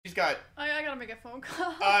got... I gotta make a phone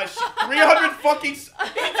call. 300 fucking... He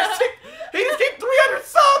just hit 300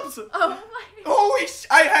 subs! Oh my... Holy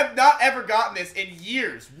I have not ever gotten this in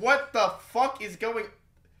years. What the fuck is going...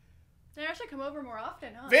 They actually come over more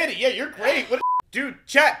often, huh? Fandy, yeah, you're great. Dude,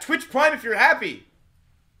 chat, Twitch Prime if you're happy.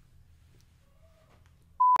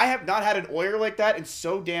 I have not had an Oyer like that in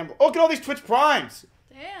so damn... Oh, look at all these Twitch Primes.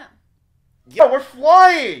 Damn. Yeah, we're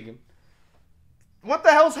flying. What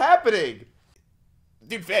the hell's happening?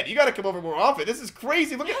 Dude, Fandy, you gotta come over more often. This is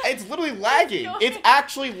crazy. Look at it's literally lagging. It's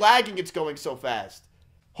actually lagging. It's going so fast.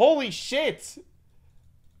 Holy shit.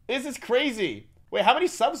 This is crazy. Wait, how many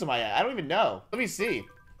subs am I at? I don't even know. Let me see.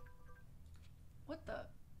 What the?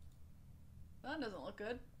 That doesn't look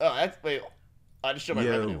good. Oh, that's... Wait. I just showed my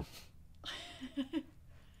revenue.